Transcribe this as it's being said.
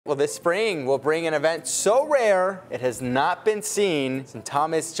Well, this spring will bring an event so rare it has not been seen since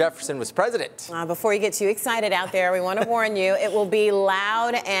Thomas Jefferson was president. Before you get too excited out there, we want to warn you, it will be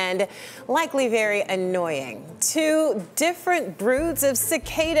loud and likely very annoying. Two different broods of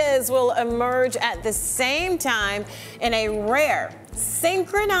cicadas will emerge at the same time in a rare,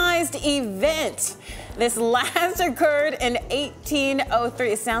 synchronized event. This last occurred in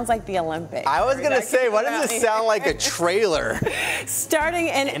 1803. It sounds like the Olympics. I was going to say, why does this sound like a trailer? Starting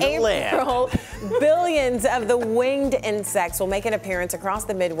in April, billions of the winged insects will make an appearance across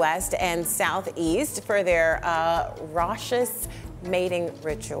the Midwest and Southeast for their raucous mating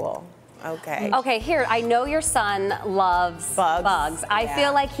ritual. Okay, here, I know your son loves bugs. I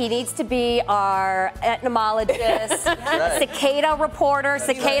feel like he needs to be our entomologist, cicada reporter,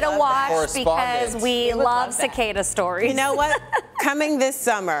 cicada watch, because we love cicada stories. You know what? Coming this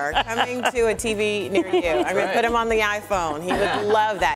summer, coming to a TV near you. I'm going to put him on the iPhone. He would love that.